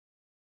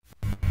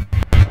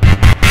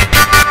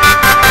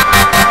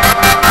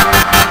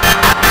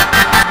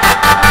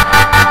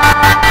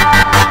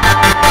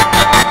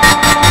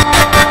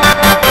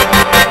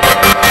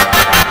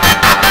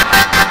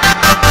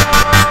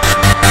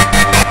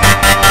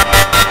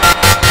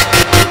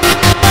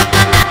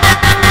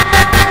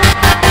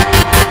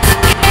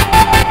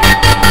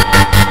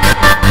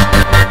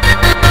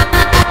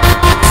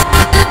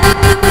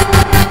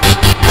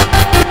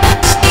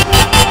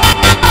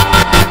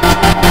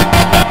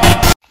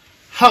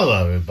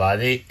Hello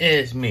everybody, it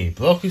is me,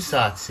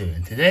 Blokusatsu,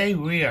 and today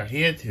we are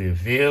here to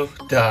review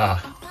the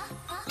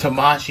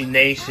Tamashii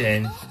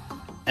Nation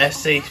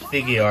SA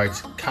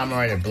Figuarts Kamen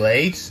Rider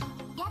Blades.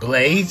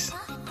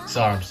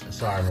 Sorry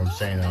if I'm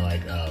saying that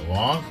like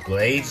wrong.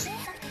 Blades.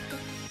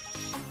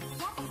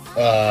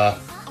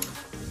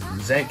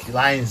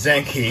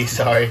 Senki,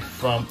 sorry,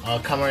 from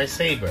Kamen Rider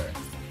Saber.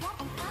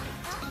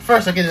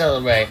 First, I'll get it out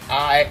of the way.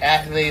 I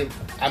actually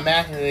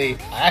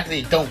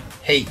don't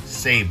hate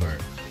Saber.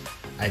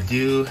 I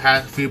do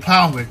have a few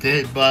problems with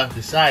it, but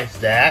besides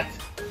that,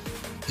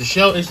 the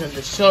show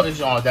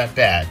isn't all that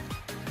bad.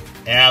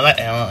 And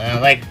I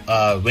like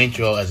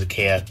Wintro as a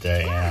character.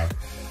 And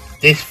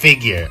this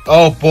figure,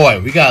 oh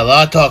boy, we got a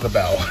lot to talk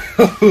about.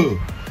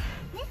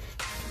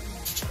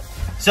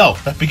 So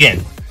let's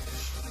begin.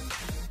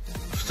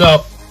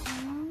 So,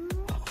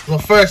 well,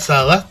 first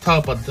let's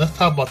talk about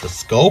the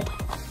scope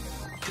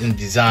and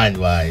design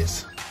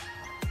wise.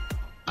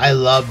 I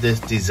love this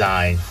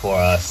design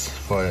for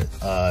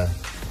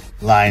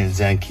Lion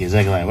Senki,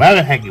 whatever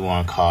the heck you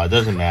want to call it,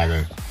 doesn't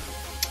matter.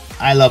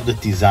 I love the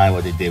design,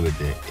 what they did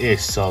with it.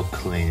 It's so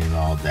clean and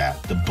all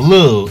that. The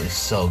blue is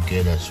so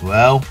good as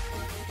well.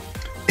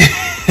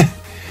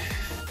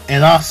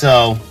 And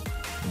also,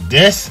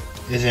 this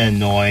isn't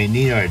annoying,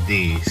 neither are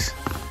these.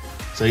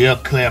 So you're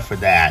clear for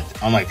that.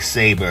 Unlike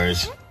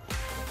Saber's.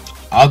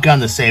 I'll get on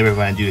the Saber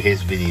when I do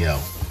his video.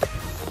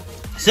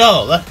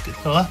 So let's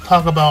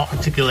talk about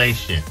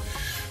articulation.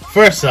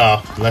 First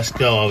off, let's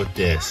go with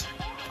this.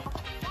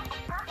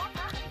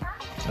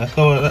 Let's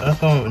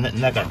go with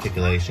neck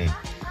articulation.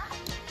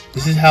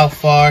 This is how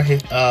far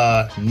his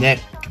neck.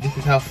 This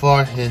is how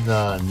far his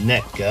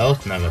neck goes.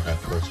 I'm not gonna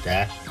push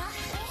that.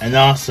 And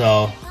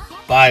also,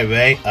 by the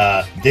way,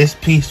 this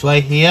piece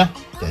right here.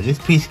 This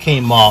piece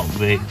came out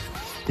really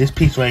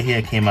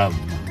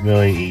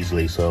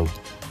easily. So,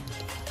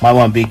 might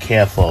want to be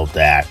careful of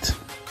that.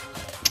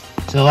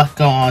 So let's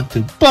go on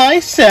to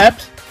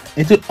biceps.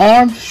 Into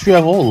arm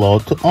shrivel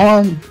load to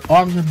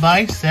arms and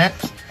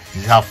biceps.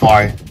 This is how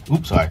far.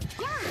 Oops, sorry.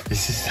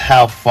 This is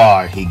how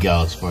far he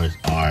goes for his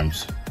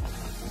arms.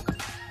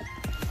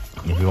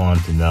 If you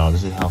wanted to know,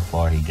 this is how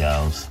far he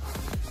goes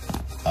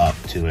up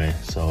to it.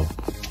 So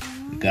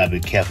you gotta be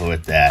careful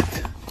with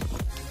that.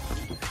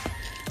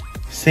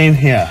 Same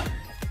here.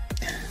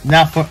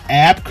 Now for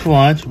ab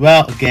crunch,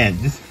 well, again,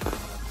 this.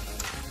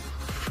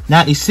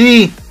 Now you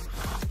see,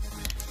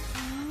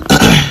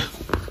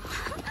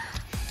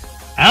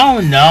 I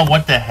don't know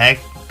what the heck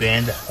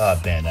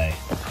Bandai.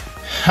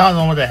 I don't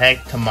know what the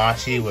heck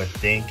Tamashii was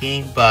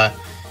thinking, but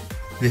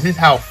this is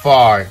how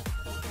far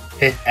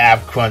his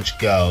ab crunch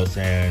goes,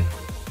 and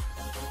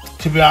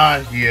to be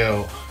honest with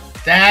you,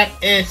 that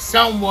is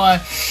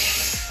somewhat.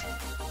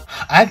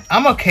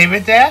 I'm okay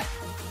with that,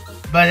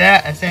 but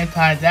at the same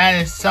time,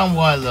 that is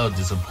somewhat a little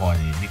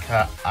disappointing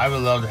because I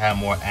would love to have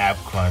more ab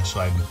crunch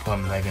so I can put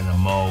him like in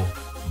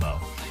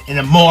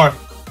a more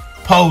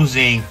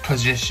posing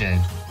position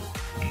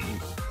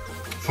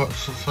for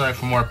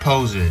more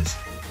poses.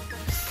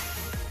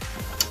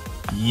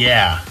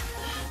 Yeah.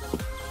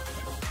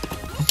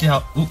 You see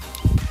how?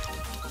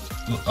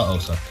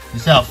 Sorry. You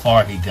see how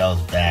far he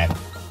goes back.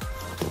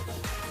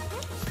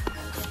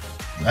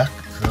 Let's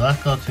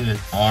go to his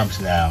arms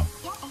now.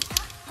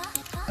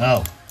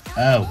 Oh.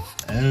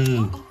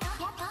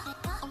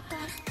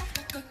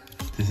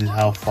 This is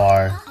how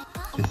far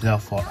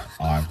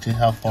arms. This is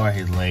how far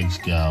his legs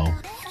go.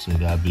 So you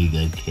gotta be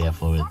good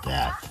careful with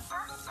that.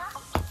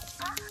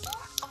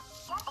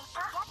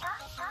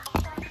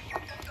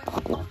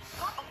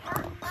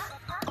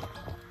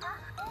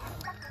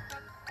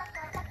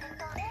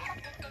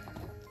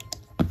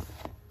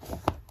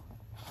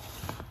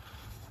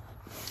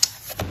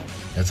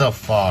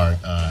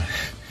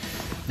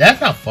 That's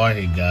how far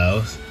he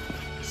goes.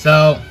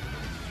 So,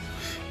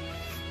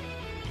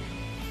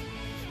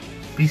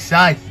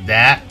 besides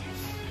that,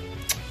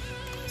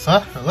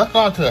 so let's go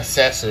on to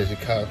accessories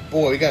because,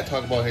 boy, we gotta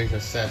talk about his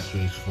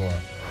accessories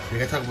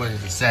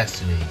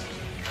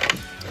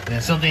And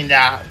there's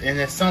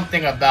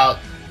something about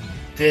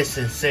this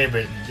and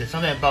Saber. There's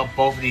something about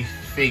both of these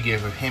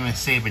figures with him and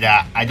Saber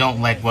that I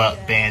don't like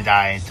what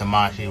Bandai and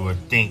Tamashii were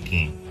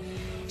thinking.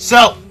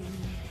 So,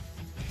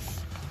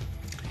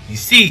 you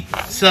see,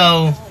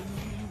 so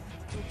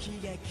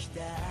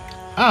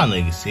I don't know if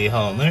you can see.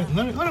 Hold on,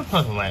 let me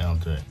put some light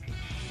onto it.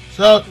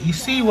 So you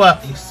see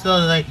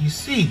you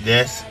see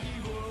this?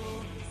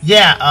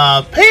 Yeah,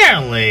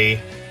 apparently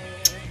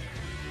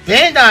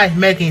Bandai's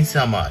making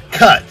some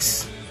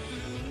cuts,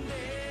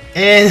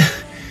 and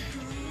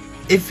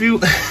if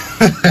you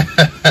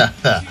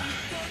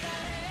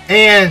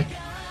and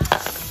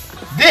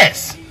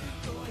this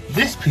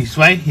piece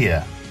right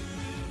here,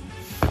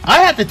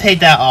 I have to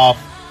take that off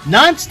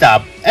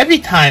non-stop every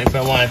time if I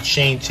want to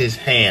change his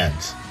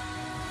hands.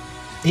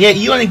 Yeah,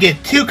 you only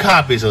get 2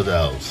 copies of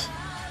those.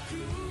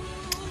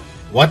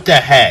 What the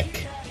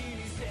heck?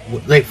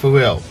 Like, for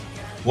real.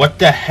 What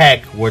the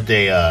heck were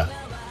they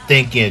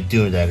thinking of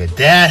doing that?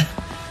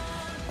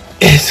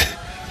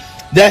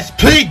 That's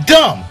pretty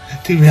dumb,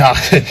 to be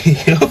honest with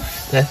you.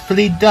 That's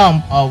pretty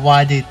dumb on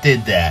why they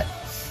did that.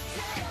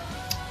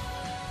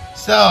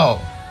 So,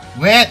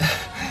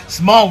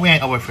 small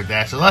rant over for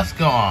that. So let's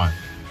go on.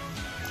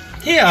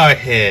 Here are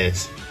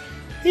his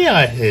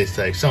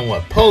like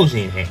somewhat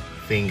posing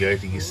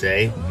fingers, you can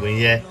say. When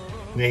you're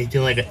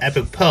doing like an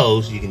epic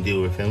pose, you can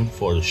do with him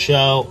for the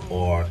show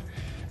or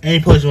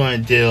any pose you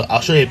want to do.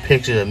 I'll show you a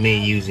picture of me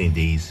using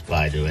these,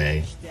 by the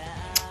way.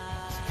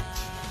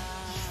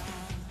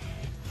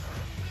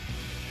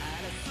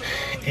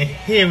 And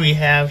here we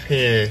have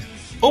his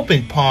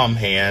open palm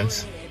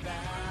hands.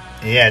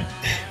 Yeah.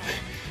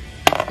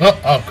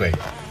 Oh, great.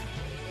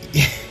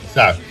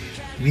 Sorry.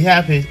 We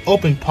have his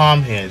open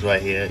palm hands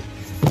right here.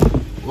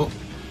 Whoa.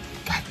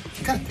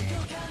 God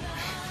damn.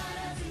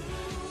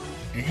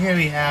 And here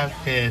we have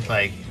his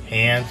like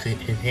hands.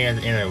 His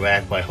hands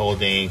interact by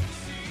holding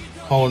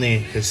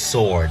his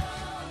sword.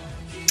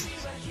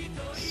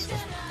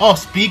 Oh,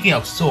 speaking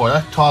of sword,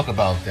 let's talk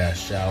about that,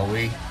 shall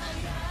we?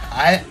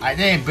 I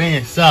didn't bring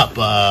this up.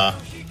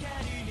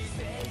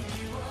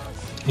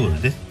 Ooh,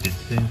 this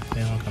thing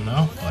don't come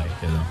off like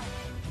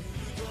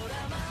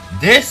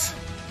this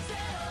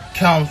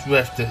comes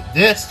with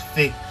this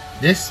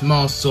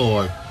small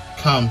sword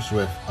comes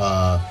with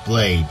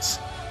blades.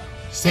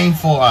 Same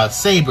for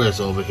sabers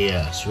over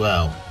here as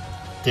well.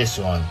 This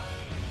one.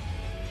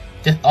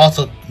 Both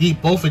of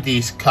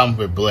these come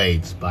with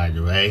blades, by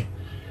the way.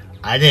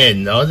 I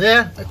didn't know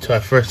that until I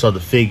first saw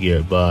the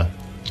figure, but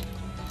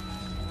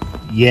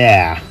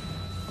yeah.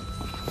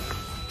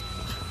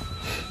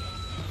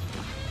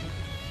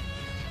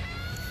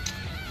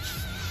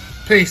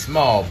 Pretty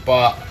small,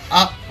 but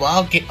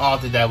I'll get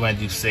onto that when I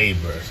do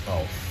sabers.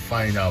 Oh,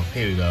 funny enough,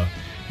 here we go.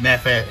 Matter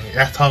of fact,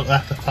 let's talk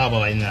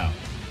about right now.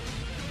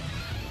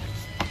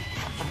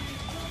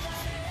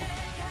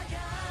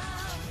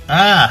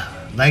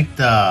 Like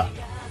the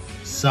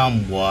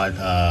somewhat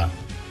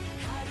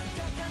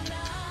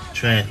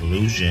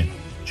translucent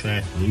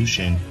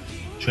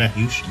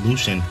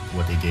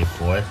what they did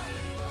for it.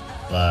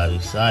 But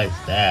besides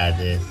that,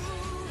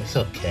 it's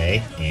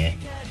okay. Yeah.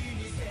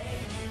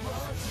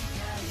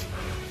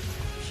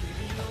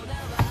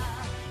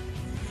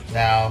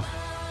 Now,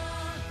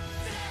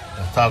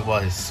 let's talk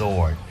about his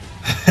sword.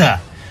 The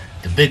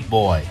big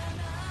boy.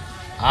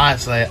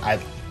 Honestly, I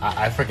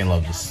freaking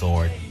love this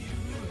sword.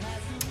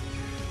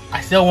 I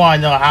still want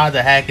to know how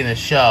the heck in the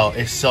show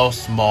it's so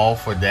small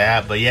for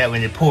that, but yet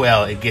when you pull it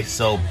out, it gets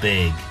so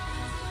big.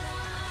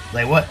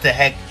 Like, what the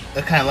heck?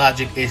 What kind of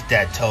logic is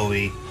that,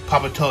 Toei?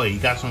 Papa Toei, you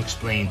got some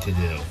explaining to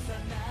do.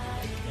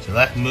 So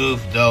let's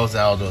move those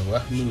out of the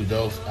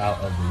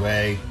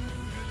way.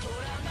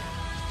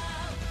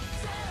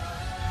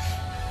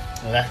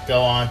 Let's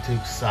go on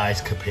to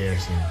size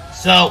comparison.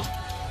 So,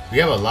 we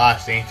have a lot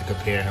of things to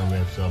compare him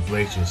with, so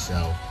brace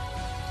yourself.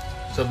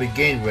 So, to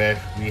begin with,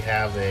 we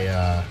have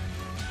a,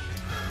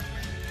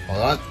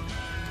 hold on.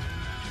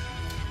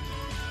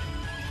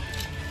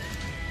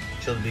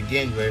 So, to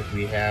begin with,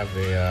 we have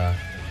a,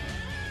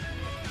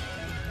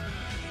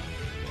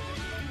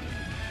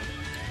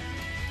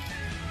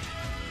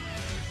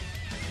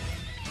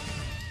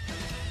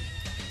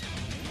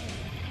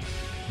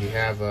 we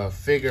have a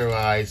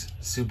Figuarts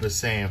Super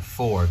Saiyan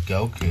 4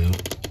 Goku.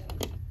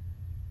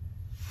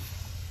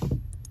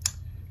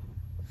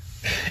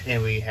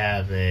 And we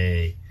have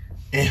we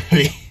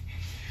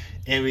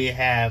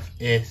have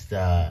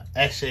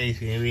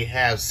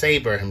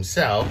Saber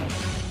himself.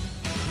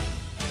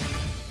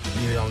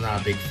 Even though I'm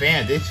not a big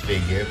fan of this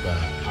figure, but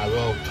I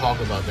will talk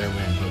about that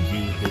when I do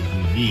his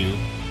review.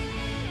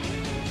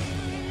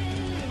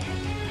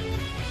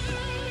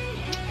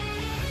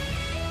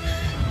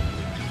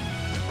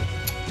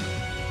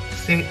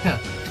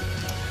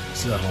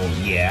 So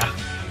yeah.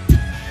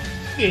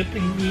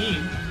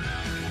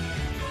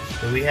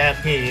 So we have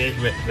here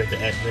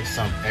with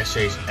some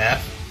SHF.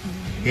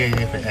 Here it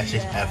is for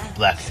SHF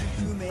Black.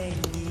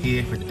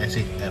 Here for the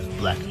SHF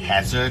Black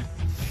Hazard.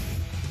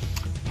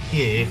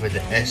 Here for the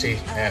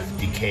SHF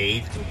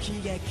Decayed.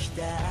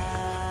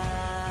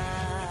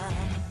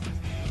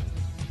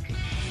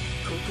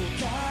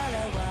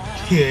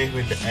 Here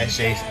with the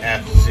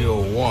SHF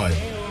 01.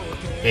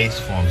 Base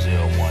form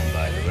 01,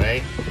 by the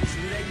way.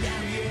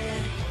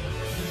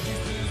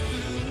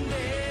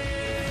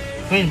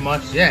 Pretty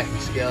much, yeah, he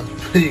scales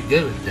pretty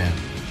good with them.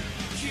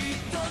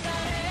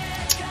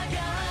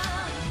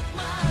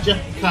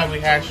 Just because we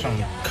have some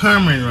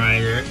Kamen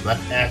Riders,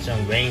 let's add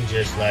some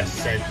Rangers.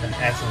 Let's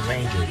add some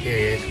Rangers. Here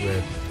he is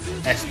with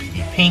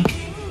SPD Pink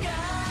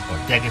or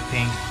Deca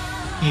Pink.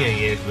 Here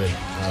he is with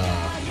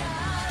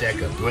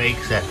Deca Break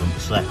slash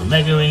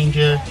Omega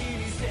Ranger.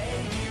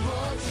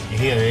 And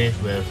here he is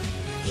with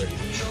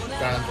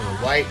starting from the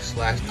white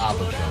slash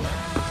Alpha color.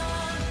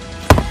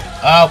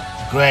 Oh,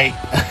 great.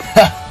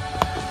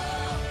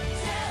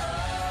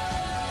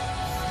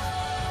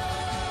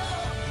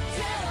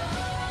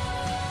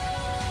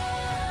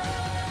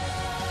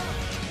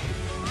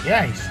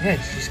 Yeah,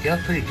 he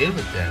scales pretty good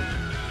with them.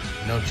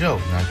 No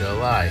joke, not gonna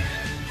lie.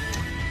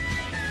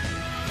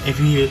 If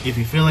you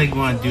feel like you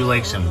want to do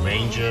like some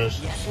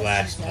Rangers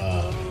slash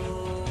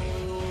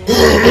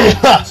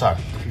sorry,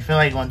 feel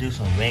like you want to do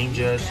some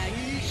Rangers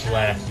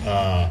slash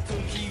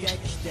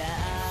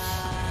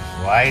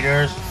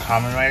Riders,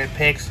 Kamen Rider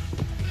picks.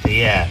 But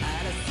yeah,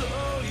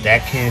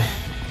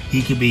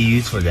 he could be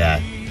used for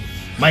that.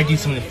 Might do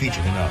some in the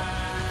future, who knows.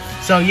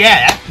 So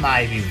yeah, that's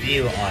my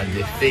review on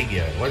this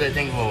figure. What do I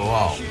think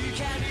overall?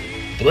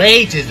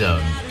 Blades is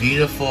a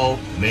beautiful,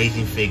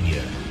 amazing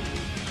figure.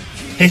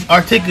 His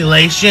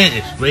articulation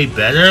is way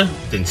better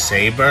than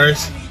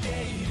Saber's.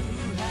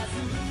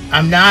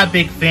 I'm not a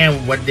big fan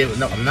of what they did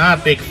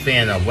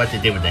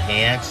with the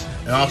hands.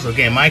 And also,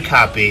 again, my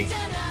copy,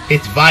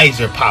 its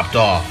visor popped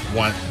off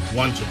one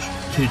to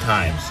two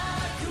times.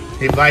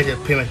 His visor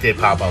pretty much did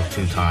pop off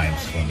 2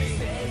 times for me.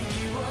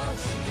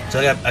 So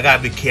I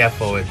gotta be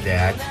careful with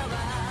that.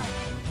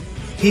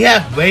 He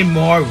has way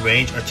more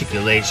range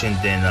articulation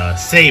than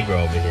Saber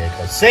over here.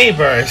 Cause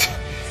Saber's,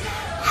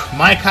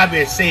 my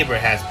copy of Saber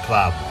has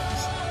problems.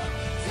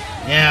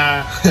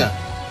 Yeah,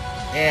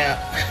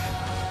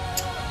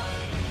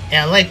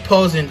 and I like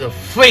posing the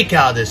freak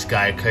out of this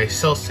guy because he's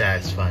so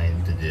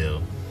satisfying to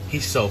do.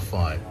 He's so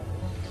fun.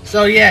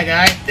 So yeah,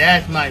 guys,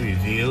 that's my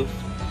review.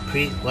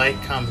 Please like,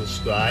 comment,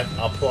 subscribe.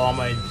 I'll put all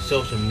my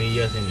social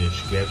medias in the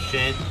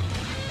description.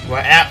 We're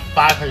at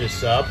 500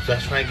 subs.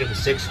 Let's try to get to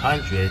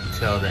 600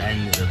 till the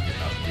end of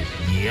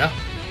this year.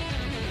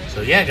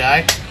 So yeah,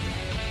 guys,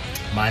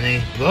 my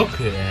name's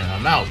Broku, and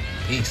I'm out.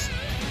 Peace.